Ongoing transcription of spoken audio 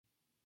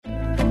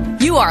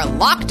You are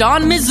Locked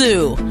On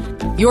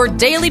Mizzou, your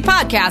daily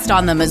podcast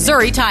on the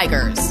Missouri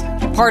Tigers,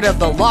 part of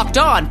the Locked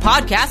On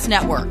Podcast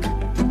Network.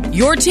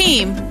 Your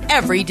team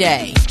every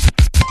day.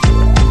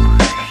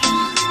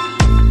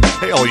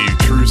 Hey, all you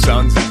true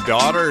sons and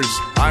daughters,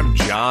 I'm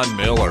John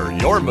Miller,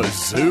 your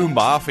Mizzou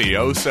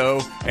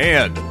mafioso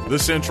and the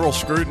central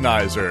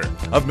scrutinizer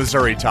of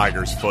Missouri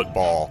Tigers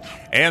football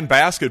and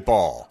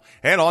basketball.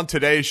 And on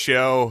today's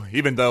show,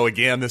 even though,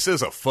 again, this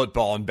is a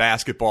football and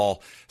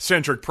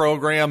basketball-centric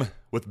program,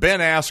 with Ben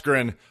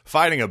Askren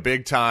fighting a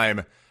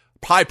big-time,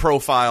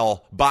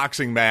 high-profile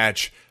boxing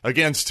match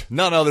against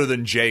none other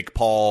than Jake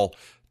Paul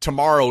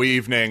tomorrow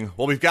evening.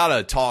 Well, we've got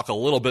to talk a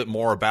little bit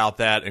more about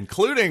that,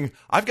 including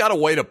I've got a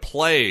way to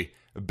play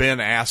Ben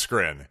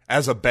Askren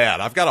as a bet.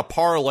 I've got a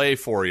parlay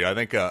for you. I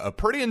think a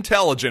pretty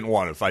intelligent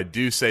one, if I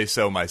do say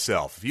so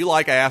myself. If you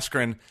like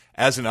Askren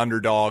as an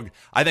underdog,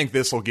 I think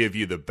this will give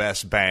you the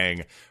best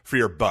bang for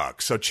your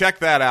buck. So check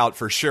that out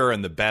for sure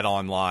in the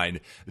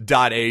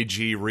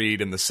betonline.ag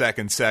read in the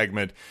second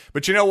segment.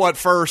 But you know what?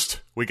 First,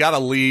 we got to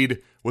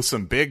lead with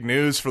some big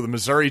news for the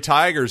Missouri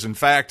Tigers. In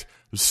fact,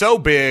 so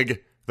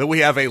big that we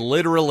have a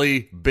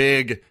literally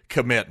big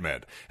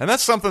commitment. And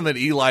that's something that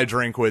Eli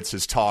Drinkwitz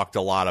has talked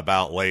a lot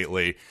about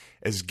lately,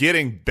 is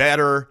getting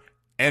better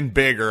and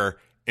bigger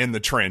in the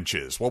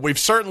trenches. Well, we've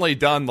certainly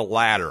done the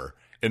latter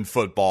in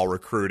football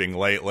recruiting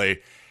lately,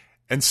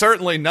 and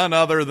certainly none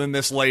other than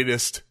this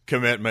latest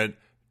commitment,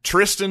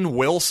 Tristan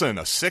Wilson,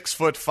 a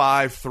 6'5",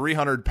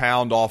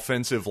 300-pound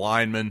offensive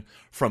lineman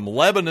from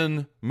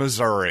Lebanon,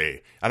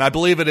 Missouri. And I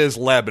believe it is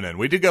Lebanon.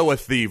 We did go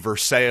with the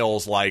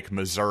Versailles-like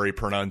Missouri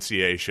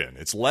pronunciation.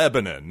 It's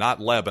Lebanon,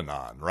 not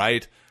Lebanon,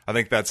 right? I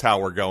think that's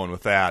how we're going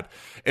with that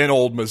in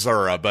Old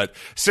Missouri. But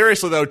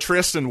seriously, though,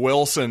 Tristan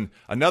Wilson,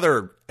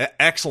 another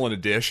excellent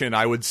addition,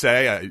 I would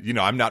say.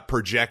 I'm not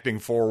projecting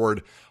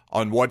forward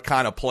on what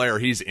kind of player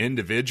he's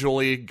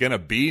individually going to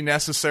be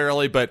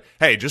necessarily, but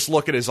hey, just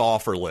look at his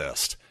offer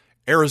list.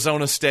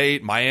 Arizona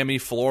State, Miami,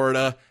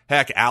 Florida,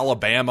 heck,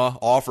 Alabama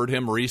offered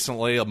him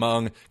recently,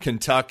 among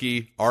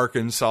Kentucky,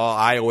 Arkansas,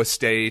 Iowa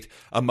State,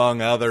 among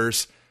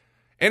others.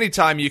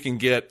 Anytime you can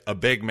get a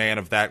big man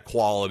of that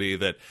quality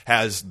that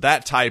has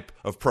that type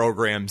of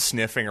program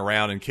sniffing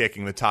around and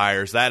kicking the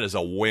tires, that is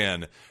a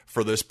win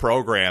for this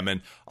program.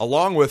 And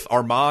along with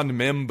Armand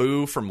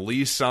Membu from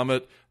Lee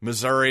Summit,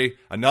 Missouri,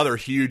 another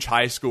huge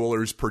high schooler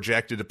who's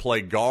projected to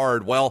play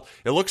guard, well,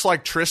 it looks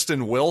like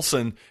Tristan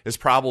Wilson is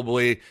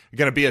probably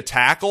going to be a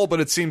tackle, but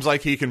it seems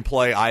like he can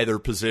play either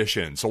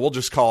position. So we'll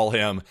just call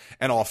him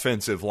an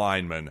offensive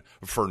lineman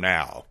for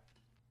now.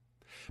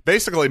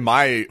 Basically,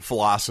 my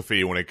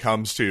philosophy when it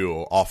comes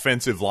to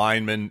offensive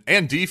linemen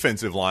and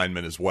defensive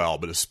linemen as well,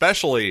 but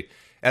especially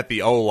at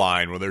the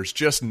O-line where there's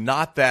just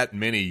not that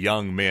many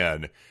young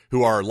men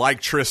who are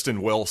like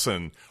Tristan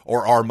Wilson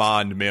or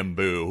Armand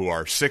Membu, who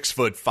are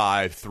 6'5",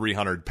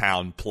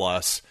 300-pound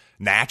plus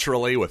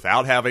naturally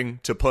without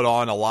having to put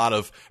on a lot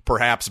of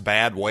perhaps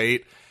bad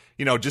weight.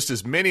 Just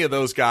as many of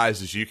those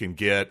guys as you can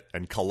get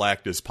and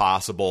collect as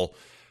possible,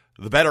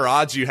 the better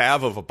odds you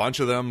have of a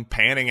bunch of them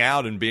panning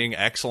out and being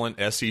excellent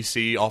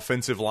SEC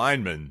offensive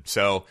linemen.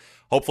 So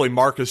hopefully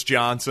Marcus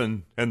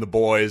Johnson and the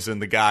boys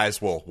and the guys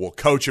will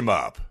coach him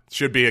up.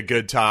 Should be a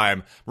good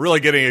time. Really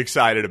getting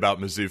excited about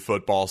Mizzou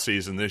football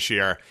season this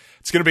year.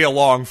 It's going to be a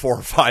long 4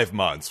 or 5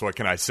 months. What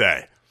can I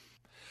say?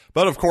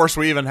 But of course,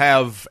 we even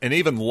have an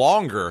even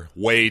longer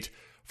wait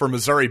for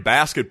Missouri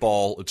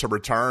basketball to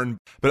return.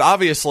 But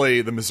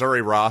obviously, the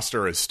Missouri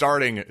roster is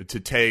starting to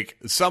take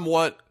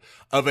somewhat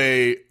of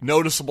a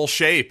noticeable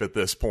shape at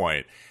this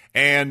point.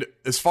 And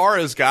as far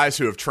as guys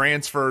who have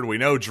transferred, we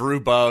know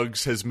Drew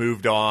Buggs has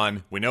moved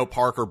on. We know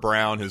Parker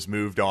Brown has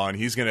moved on.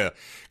 He's going to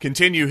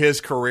continue his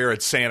career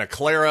at Santa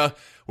Clara.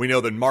 We know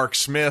that Mark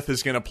Smith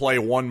is going to play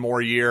one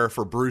more year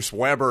for Bruce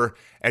Weber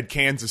at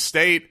Kansas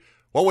State.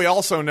 Well, we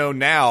also know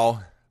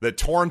now that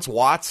Torrance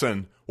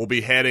Watson will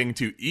be heading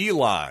to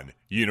Elon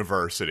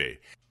University.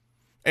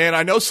 And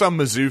I know some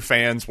Mizzou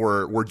fans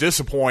were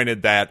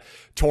disappointed that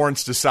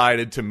Torrance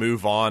decided to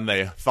move on.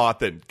 They thought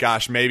that,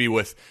 gosh, maybe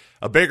with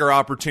a bigger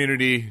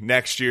opportunity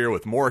next year,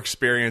 with more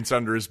experience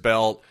under his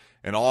belt,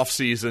 an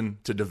offseason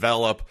to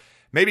develop,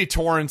 maybe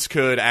Torrance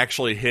could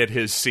actually hit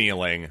his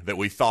ceiling that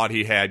we thought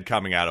he had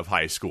coming out of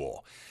high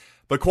school.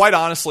 But quite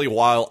honestly,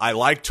 while I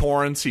like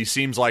Torrance, he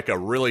seems like a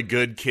really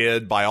good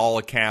kid by all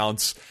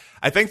accounts.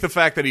 I think the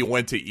fact that he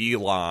went to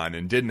Elon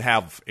and didn't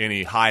have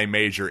any high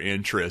major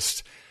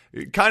interest,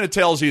 it kind of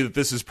tells you that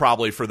this is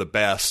probably for the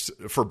best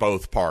for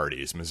both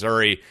parties.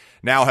 Missouri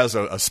now has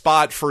a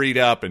spot freed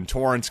up, and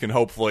Torrance can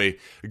hopefully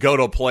go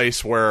to a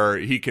place where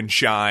he can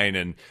shine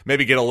and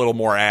maybe get a little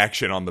more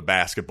action on the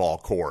basketball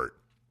court.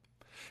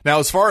 Now,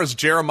 as far as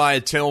Jeremiah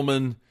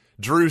Tillman,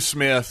 Drew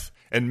Smith,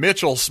 and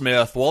Mitchell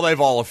Smith, well,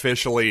 they've all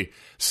officially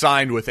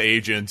signed with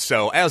agents,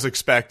 so as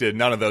expected,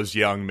 none of those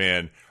young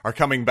men are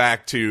coming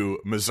back to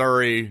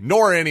Missouri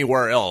nor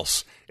anywhere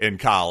else in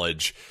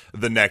college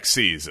the next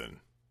season.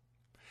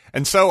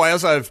 And so,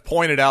 as I've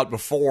pointed out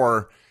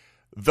before,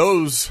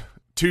 those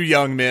two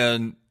young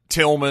men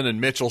Tillman and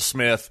Mitchell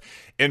Smith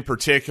in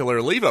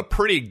particular leave a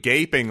pretty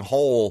gaping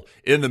hole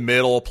in the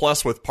middle,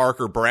 plus with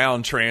Parker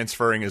Brown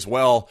transferring as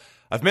well.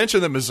 I've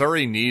mentioned that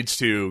Missouri needs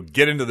to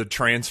get into the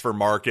transfer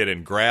market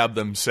and grab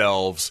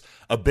themselves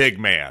a big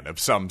man of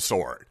some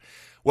sort.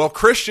 Well,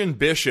 Christian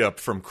Bishop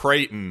from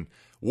Creighton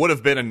would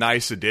have been a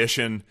nice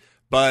addition,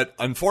 but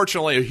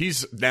unfortunately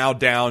he's now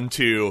down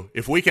to,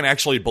 if we can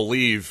actually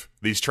believe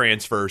these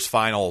transfers,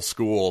 final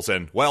schools,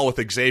 and well,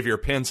 with Xavier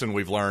Pinson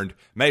we've learned,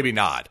 maybe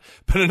not.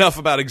 But enough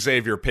about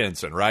Xavier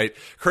Pinson, right?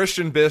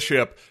 Christian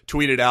Bishop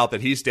tweeted out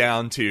that he's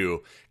down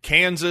to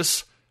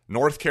Kansas,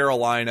 North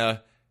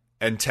Carolina,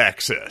 and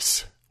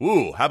Texas.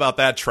 Ooh, how about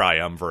that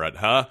triumvirate,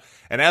 huh?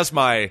 And as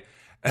my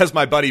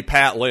buddy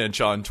Pat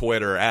Lynch on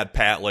Twitter, at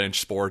Pat Lynch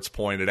Sports,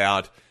 pointed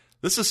out,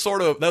 this is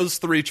sort of, those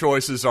three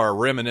choices are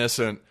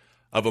reminiscent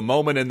of a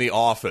moment in The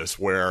Office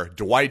where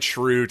Dwight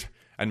Schrute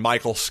and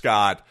Michael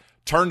Scott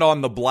turned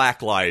on the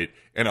black light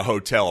in a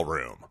hotel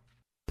room.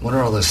 What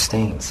are all those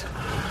stains?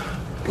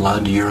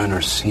 Blood, urine,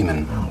 or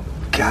semen? Oh,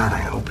 God, I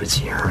hope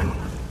it's urine.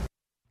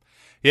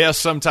 Yes,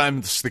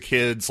 sometimes the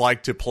kids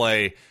like to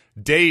play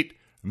date,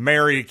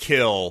 marry,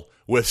 kill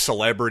with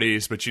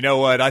celebrities, but you know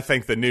what? I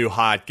think the new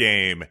hot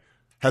game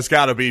has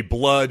got to be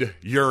blood,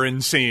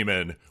 urine,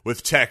 semen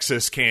with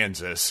Texas,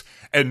 Kansas,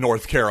 and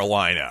North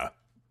Carolina.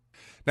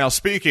 Now,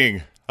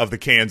 speaking of the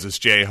Kansas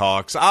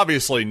Jayhawks,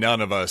 obviously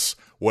none of us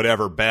would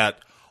ever bet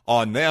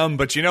on them,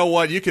 but you know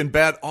what? You can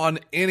bet on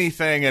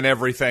anything and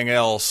everything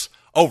else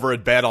over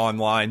at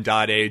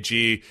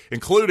betonline.ag,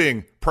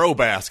 including pro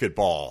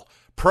basketball,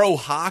 pro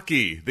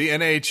hockey, the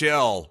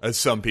NHL, as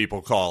some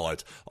people call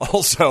it.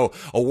 Also,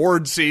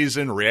 award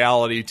season,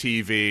 reality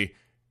TV,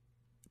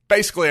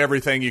 basically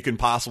everything you can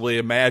possibly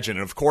imagine.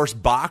 And, of course,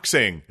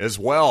 boxing as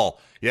well.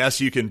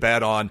 Yes, you can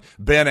bet on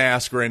Ben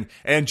Askren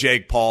and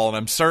Jake Paul, and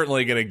I'm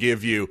certainly going to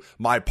give you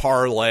my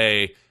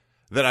parlay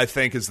that I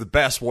think is the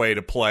best way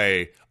to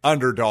play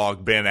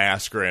underdog Ben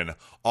Askren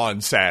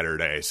on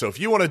Saturday. So if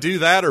you want to do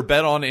that or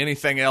bet on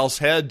anything else,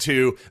 head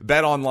to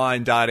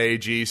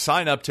betonline.ag,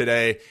 sign up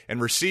today,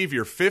 and receive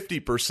your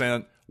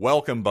 50%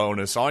 welcome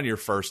bonus on your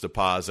first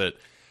deposit.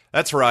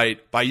 That's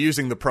right. By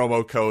using the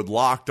promo code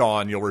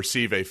LOCKEDON, you'll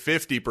receive a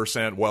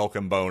 50%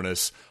 welcome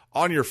bonus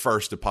on your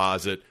first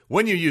deposit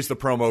when you use the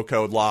promo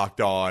code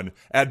LOCKEDON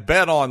at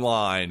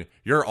BetOnline,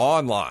 your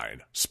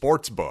online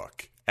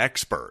sportsbook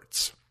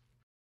experts.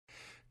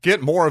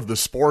 Get more of the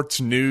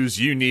sports news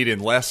you need in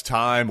less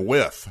time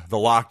with the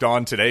Locked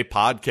On Today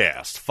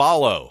podcast.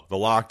 Follow the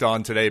Locked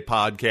On Today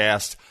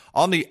podcast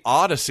on the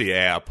Odyssey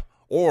app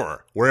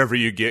or wherever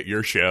you get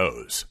your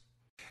shows.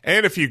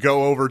 And if you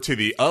go over to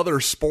the other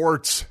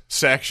sports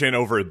section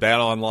over at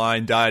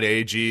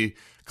betonline.ag,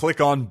 click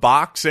on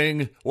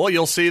boxing, well,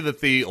 you'll see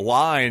that the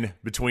line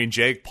between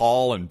Jake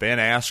Paul and Ben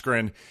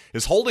Askren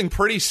is holding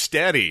pretty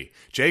steady.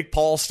 Jake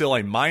Paul still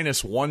a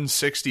minus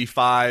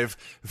 165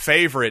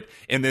 favorite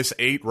in this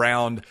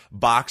 8-round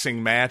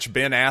boxing match.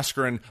 Ben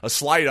Askren a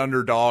slight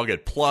underdog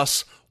at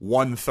plus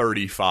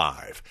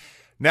 135.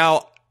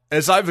 Now,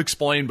 as I've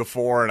explained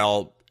before, and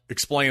I'll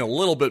explain a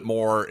little bit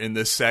more in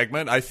this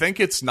segment, I think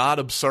it's not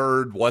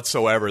absurd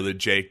whatsoever that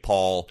Jake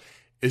Paul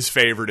is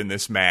favored in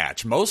this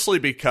match, mostly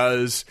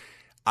because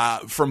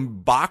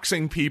from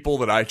boxing people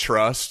that I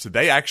trust,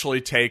 they actually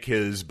take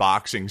his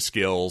boxing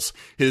skills,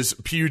 his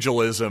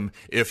pugilism,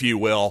 if you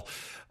will,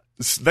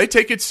 they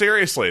take it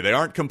seriously. They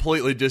aren't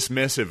completely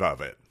dismissive of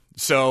it.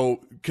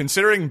 So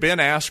considering Ben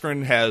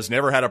Askren has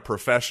never had a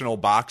professional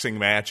boxing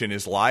match in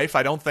his life,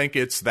 I don't think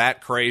it's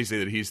that crazy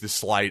that he's the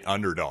slight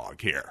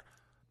underdog here.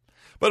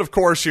 But, of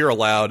course, you're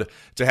allowed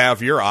to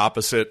have your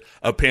opposite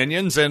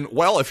opinions. And,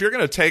 well, if you're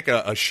going to take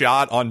a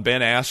shot on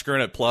Ben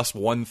Askren at plus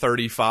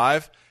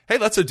 135, hey,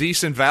 that's a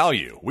decent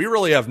value. We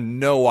really have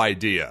no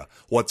idea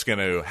what's going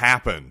to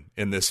happen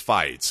in this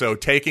fight. So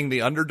taking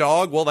the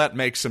underdog, well, that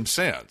makes some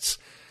sense.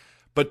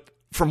 But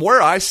from where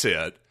I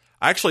sit,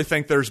 I actually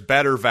think there's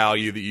better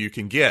value that you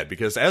can get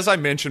because, as I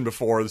mentioned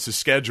before, this is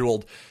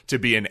scheduled to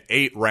be an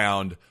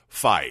 8-round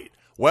fight.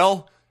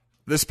 Well,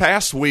 this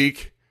past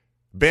week,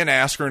 Ben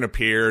Askren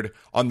appeared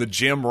on the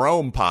Jim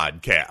Rome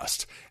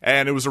podcast,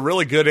 and it was a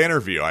really good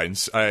interview.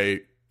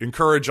 I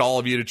encourage all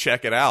of you to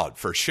check it out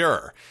for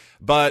sure.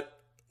 But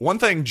one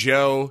thing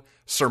Joe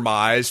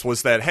surmised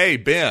was that, hey,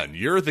 Ben,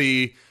 you're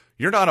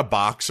not a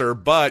boxer,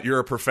 but you're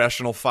a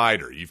professional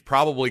fighter. You're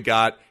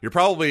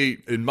probably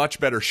in much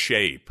better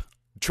shape,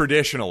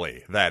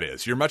 traditionally, that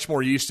is. You're much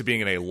more used to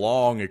being in a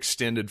long,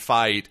 extended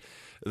fight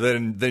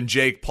than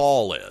Jake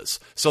Paul is.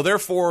 So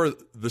therefore,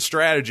 the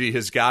strategy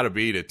has got to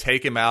be to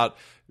take him out,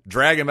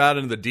 drag him out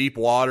into the deep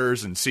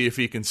waters and see if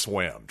he can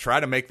swim. Try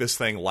to make this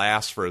thing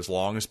last for as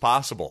long as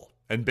possible.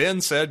 And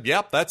Ben said,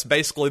 yep, that's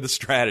basically the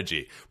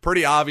strategy.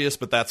 Pretty obvious,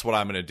 but that's what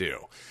I'm going to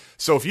do.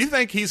 So if you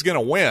think he's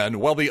going to win,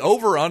 well, the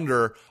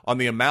over-under on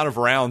the amount of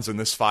rounds in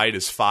this fight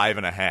is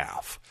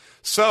 5.5.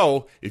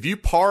 So if you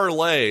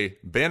parlay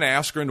Ben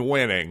Askren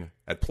winning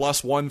at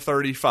plus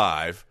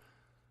 135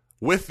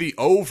 with the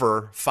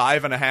over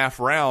 5.5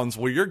 rounds,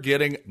 well, you're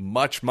getting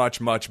much,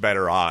 much, much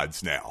better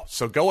odds now.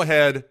 So go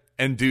ahead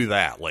and do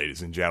that,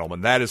 ladies and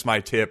gentlemen. That is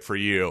my tip for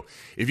you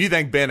if you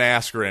think Ben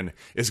Askren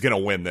is going to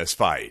win this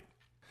fight.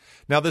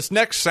 Now, this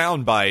next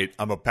soundbite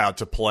I'm about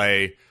to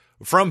play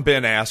from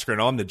Ben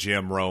Askren on the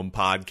Jim Rome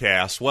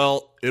podcast,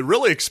 well, it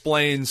really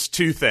explains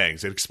two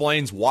things. It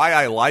explains why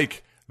I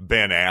like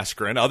Ben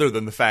Askren, other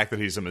than the fact that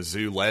he's a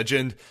Mizzou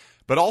legend,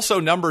 but also,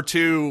 number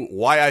two,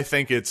 why I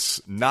think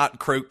it's not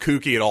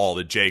kooky at all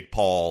that Jake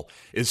Paul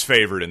is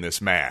favored in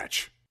this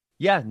match.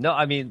 Yeah, no,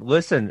 I mean,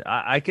 listen,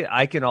 I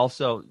can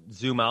also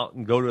zoom out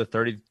and go to a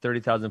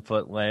 30,000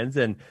 foot lens,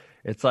 and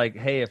it's like,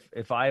 hey,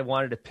 if I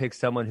wanted to pick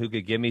someone who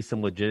could give me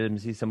some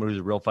legitimacy, someone who's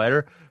a real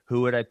fighter,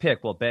 who would I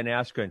pick? Well, Ben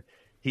Askren,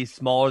 he's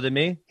smaller than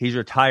me. He's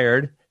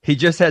retired. He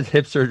just had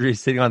hip surgery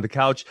sitting on the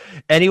couch,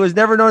 and he was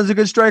never known as a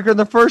good striker in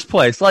the first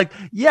place. Like,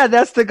 yeah,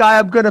 that's the guy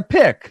I'm going to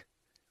pick.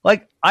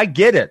 Like, I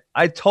get it.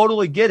 I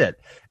totally get it.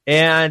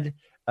 And,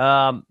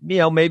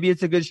 maybe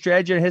it's a good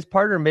strategy on his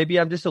part, or maybe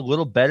I'm just a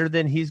little better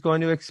than he's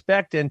going to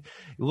expect. And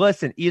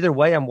listen, either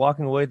way, I'm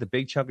walking away with a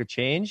big chunk of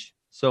change.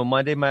 So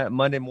Monday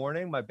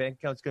morning, my bank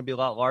account's going to be a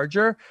lot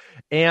larger.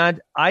 And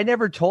I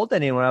never told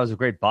anyone I was a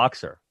great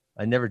boxer.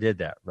 I never did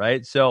that,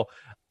 right? So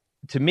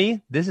to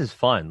me, this is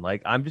fun.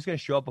 Like, I'm just going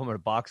to show up. I'm going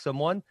to box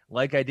someone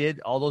like I did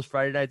all those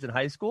Friday nights in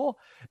high school.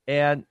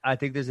 And I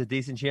think there's a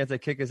decent chance I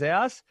kick his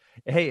ass.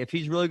 Hey, if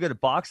he's really good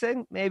at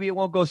boxing, maybe it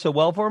won't go so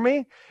well for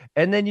me.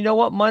 And then, you know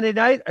what? Monday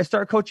night, I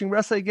start coaching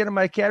wrestling again in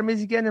my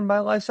academies again, and my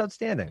life's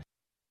outstanding.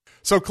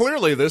 So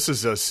clearly this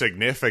is a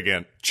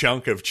significant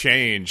chunk of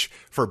change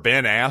for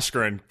Ben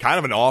Askren, kind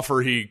of an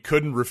offer he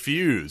couldn't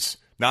refuse.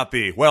 Not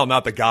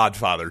the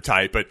Godfather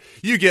type, but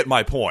you get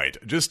my point.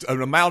 Just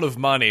an amount of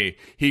money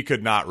he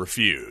could not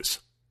refuse.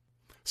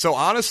 So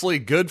honestly,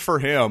 good for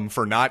him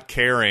for not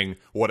caring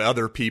what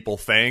other people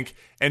think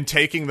and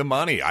taking the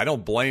money. I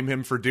don't blame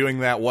him for doing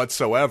that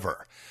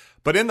whatsoever.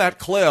 But in that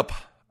clip,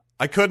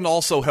 I couldn't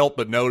also help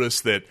but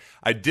notice that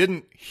I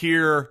didn't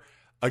hear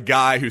a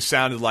guy who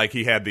sounded like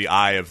he had the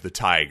eye of the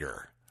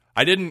tiger.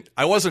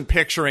 I wasn't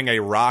picturing a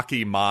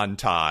Rocky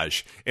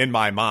montage in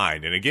my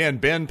mind. And again,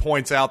 Ben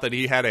points out that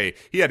he had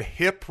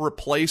hip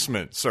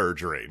replacement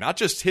surgery. Not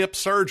just hip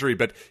surgery,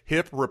 but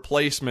hip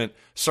replacement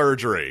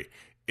surgery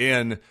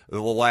in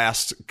the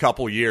last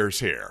couple years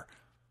here.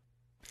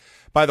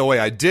 By the way,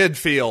 I did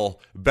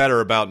feel better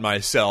about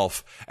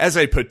myself as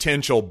a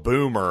potential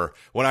boomer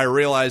when I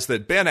realized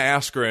that Ben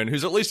Askren,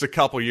 who's at least a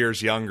couple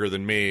years younger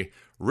than me,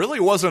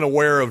 really wasn't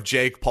aware of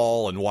Jake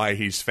Paul and why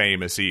he's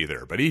famous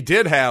either. But he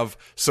did have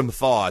some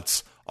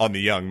thoughts on the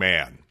young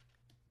man.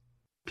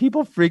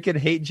 People freaking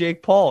hate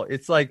Jake Paul.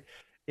 It's like,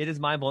 it is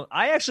mind-blowing.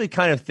 I actually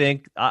kind of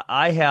think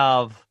I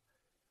have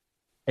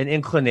an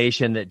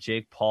inclination that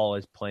Jake Paul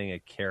is playing a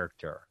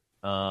character.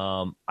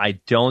 I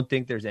don't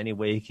think there's any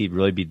way he could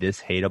really be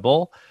this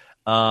hateable.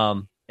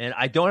 And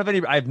I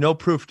have no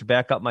proof to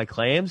back up my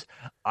claims.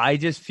 I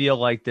just feel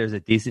like there's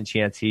a decent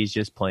chance he's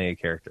just playing a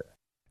character.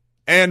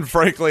 And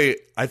frankly,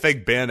 I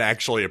think Ben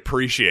actually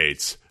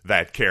appreciates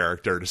that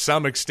character to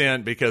some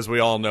extent, because we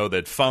all know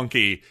that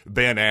funky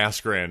Ben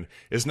Askren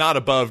is not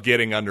above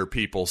getting under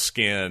people's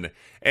skin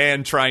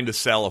and trying to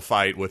sell a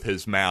fight with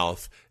his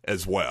mouth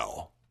as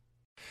well.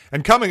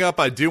 And coming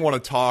up, I do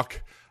want to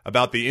talk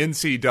about the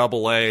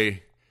NCAA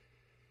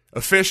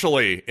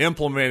officially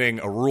implementing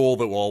a rule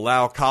that will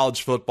allow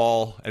college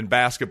football and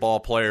basketball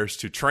players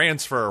to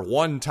transfer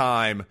one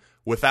time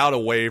without a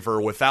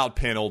waiver, without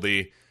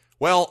penalty.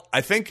 Well, I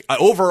think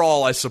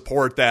overall I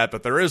support that,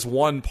 but there is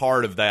one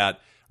part of that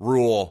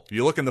rule.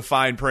 You look in the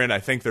fine print, I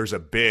think there's a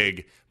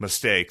big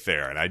mistake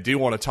there, and I do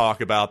want to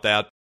talk about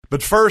that.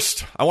 But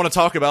first, I want to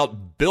talk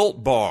about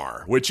Built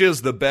Bar, which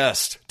is the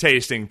best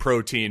tasting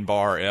protein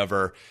bar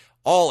ever.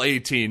 All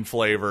 18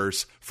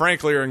 flavors,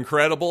 frankly, are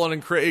incredible,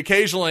 and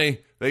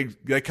occasionally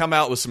they come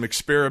out with some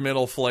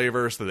experimental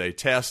flavors that they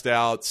test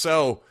out.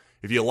 So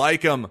if you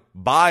like them,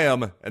 buy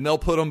them, and they'll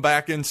put them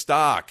back in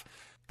stock.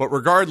 But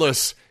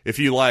regardless, if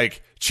you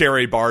like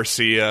cherry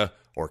barcia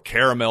or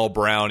caramel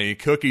brownie,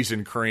 cookies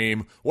and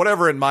cream,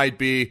 whatever it might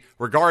be,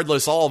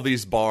 regardless, all of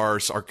these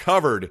bars are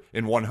covered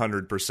in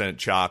 100%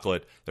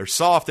 chocolate. They're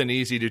soft and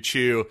easy to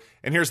chew.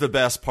 And here's the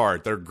best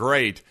part. They're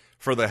great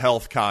for the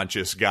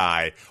health-conscious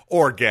guy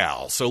or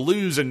gal. So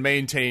lose and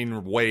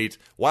maintain weight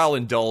while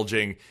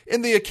indulging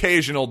in the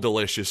occasional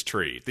delicious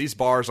treat. These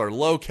bars are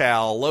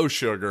low-cal,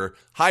 low-sugar,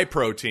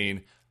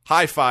 high-protein,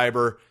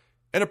 high-fiber,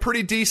 and a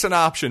pretty decent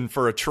option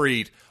for a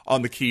treat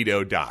on the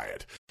keto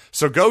diet.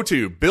 So go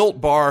to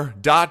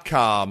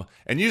BuiltBar.com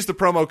and use the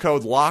promo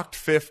code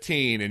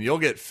LOCKED15 and you'll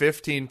get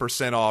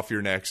 15% off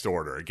your next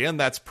order. Again,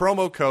 that's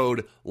promo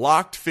code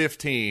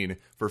LOCKED15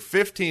 for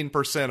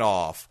 15%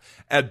 off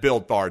at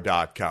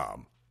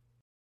BuiltBar.com.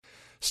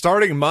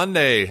 Starting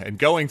Monday and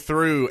going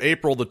through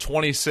April the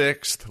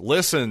 26th,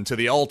 listen to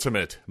the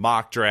Ultimate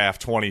Mock Draft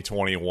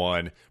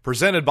 2021,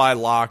 presented by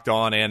Locked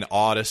On and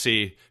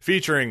Odyssey,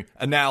 featuring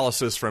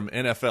analysis from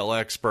NFL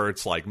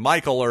experts like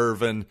Michael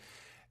Irvin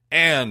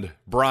and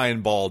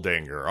Brian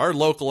Baldinger, our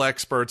local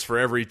experts for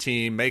every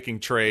team, making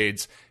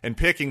trades and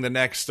picking the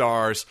next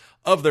stars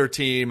of their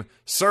team.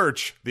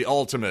 Search the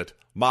Ultimate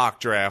Mock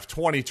Draft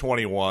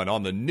 2021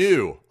 on the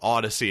new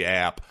Odyssey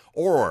app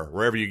or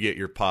wherever you get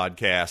your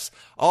podcasts.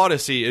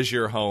 Odyssey is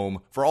your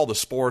home for all the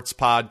sports,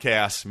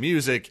 podcasts,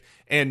 music,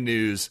 and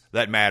news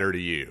that matter to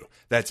you.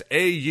 That's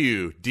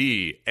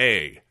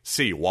AUDACY.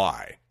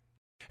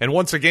 And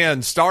once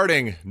again,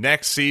 starting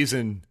next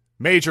season,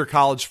 major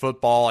college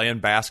football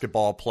and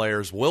basketball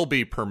players will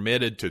be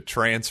permitted to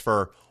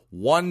transfer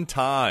one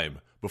time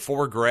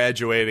before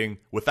graduating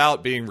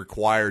without being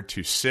required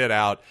to sit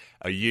out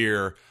a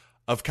year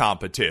of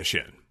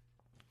competition.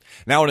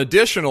 Now, an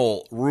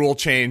additional rule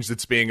change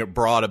that's being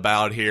brought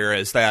about here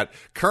is that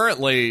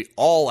currently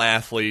all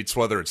athletes,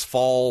 whether it's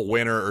fall,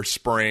 winter, or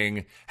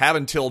spring, have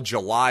until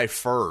July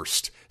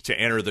 1st to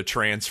enter the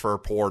transfer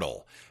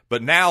portal.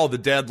 But now the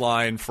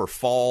deadline for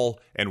fall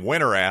and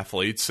winter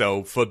athletes,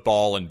 so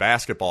football and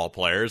basketball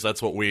players,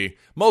 that's what we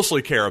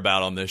mostly care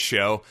about on this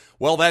show,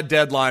 well, that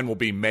deadline will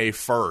be May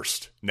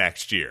 1st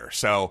next year.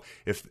 So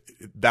if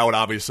that would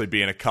obviously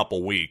be in a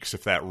couple weeks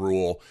if that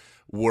rule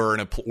were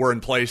in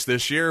place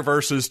this year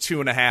versus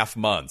 2.5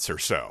 months or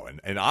so.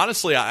 And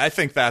honestly, I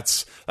think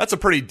that's a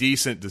pretty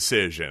decent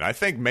decision. I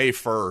think May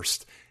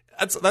 1st,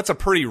 that's a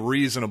pretty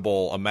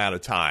reasonable amount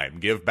of time.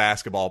 Give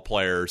basketball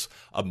players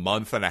a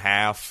month and a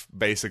half,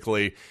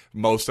 basically,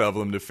 most of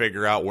them, to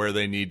figure out where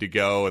they need to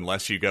go,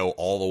 unless you go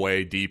all the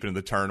way deep into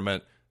the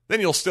tournament.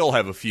 Then you'll still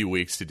have a few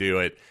weeks to do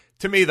it.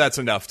 To me, that's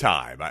enough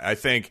time. I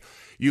think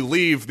you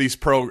leave these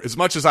as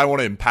much as I want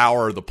to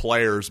empower the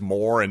players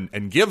more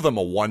and give them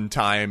a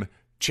one-time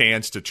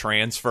chance to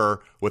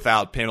transfer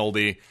without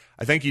penalty,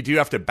 I think you do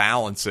have to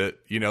balance it.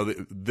 You know,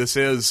 this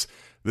is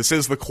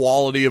the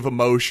quality of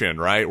emotion,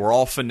 right? We're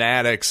all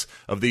fanatics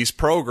of these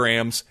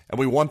programs, and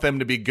we want them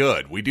to be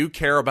good. We do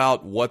care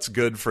about what's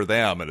good for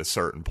them at a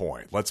certain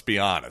point, let's be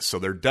honest. So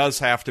there does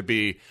have to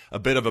be a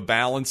bit of a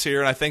balance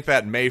here, and I think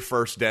that May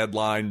 1st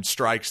deadline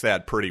strikes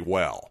that pretty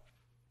well.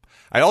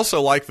 I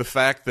also like the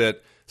fact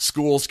that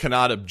schools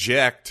cannot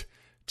object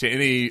to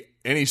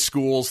any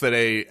schools that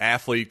a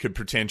athlete could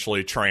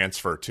potentially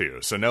transfer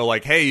to. So no,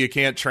 like, hey, you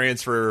can't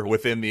transfer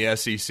within the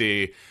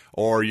SEC,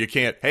 or you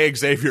can't, hey,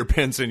 Xavier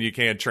Pinson, you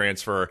can't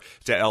transfer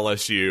to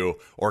LSU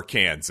or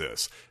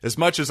Kansas. As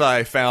much as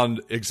I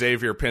found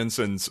Xavier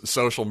Pinson's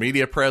social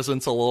media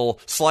presence a little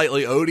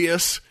slightly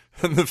odious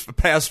in the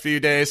past few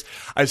days,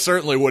 I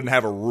certainly wouldn't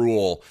have a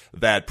rule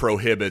that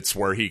prohibits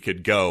where he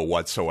could go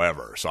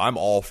whatsoever. So I'm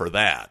all for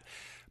that.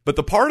 But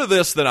the part of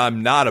this that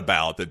I'm not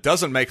about, that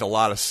doesn't make a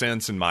lot of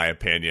sense in my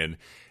opinion,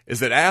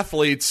 is that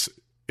athletes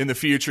in the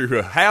future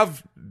who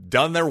have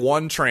done their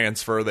one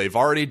transfer, they've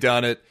already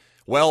done it,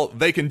 well,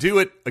 they can do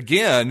it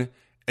again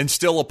and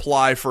still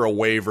apply for a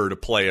waiver to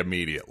play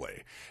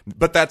immediately.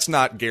 But that's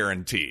not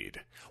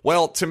guaranteed.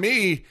 Well, to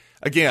me,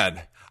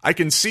 again, I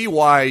can see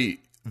why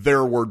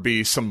there would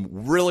be some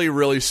really,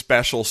 really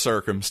special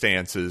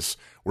circumstances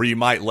where you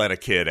might let a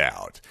kid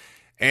out.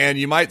 And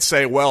you might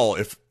say, well,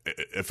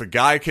 if a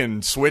guy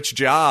can switch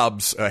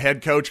jobs, a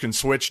head coach can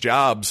switch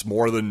jobs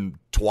more than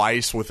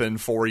twice within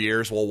 4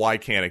 years, well, why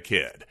can't a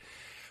kid?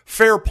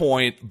 Fair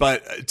point,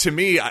 but to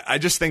me, I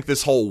just think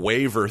this whole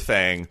waiver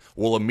thing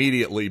will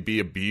immediately be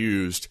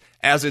abused,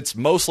 as it's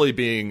mostly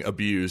being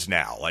abused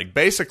now. Like,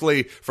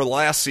 basically, for the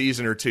last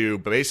season or two,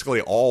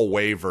 basically all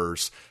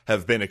waivers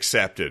have been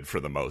accepted for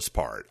the most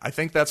part. I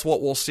think that's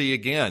what we'll see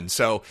again.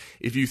 So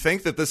if you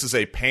think that this is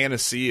a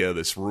panacea,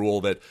 this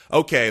rule that,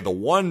 okay, the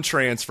one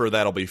transfer,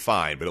 that'll be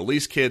fine, but at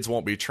least kids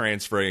won't be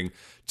transferring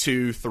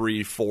 2,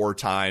 3, 4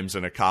 times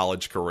in a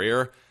college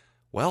career,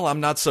 well, I'm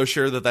not so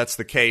sure that that's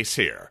the case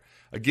here.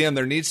 Again,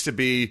 there needs to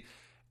be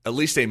at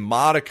least a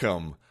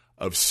modicum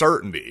of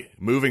certainty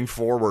moving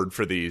forward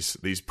for these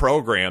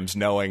programs,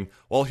 knowing,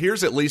 well,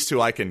 here's at least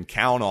who I can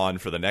count on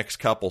for the next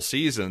couple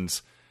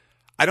seasons.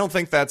 I don't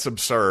think that's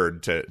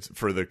absurd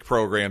for the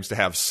programs to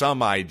have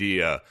some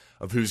idea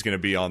of who's going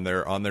to be on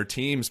their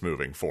teams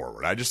moving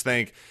forward. I just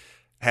think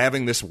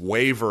having this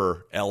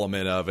waiver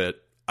element of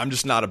it, I'm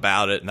just not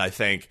about it, and I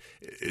think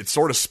it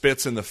sort of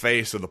spits in the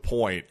face of the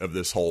point of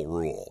this whole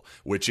rule,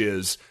 which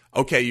is,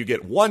 okay, you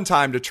get one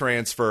time to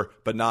transfer,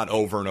 but not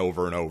over and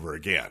over and over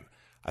again.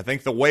 I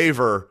think the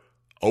waiver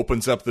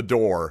opens up the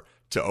door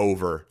to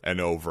over and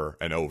over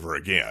and over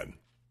again.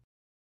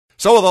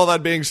 So with all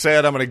that being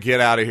said, I'm going to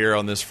get out of here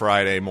on this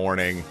Friday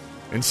morning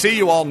and see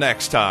you all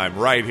next time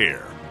right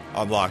here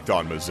on Locked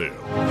On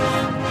Mizzou.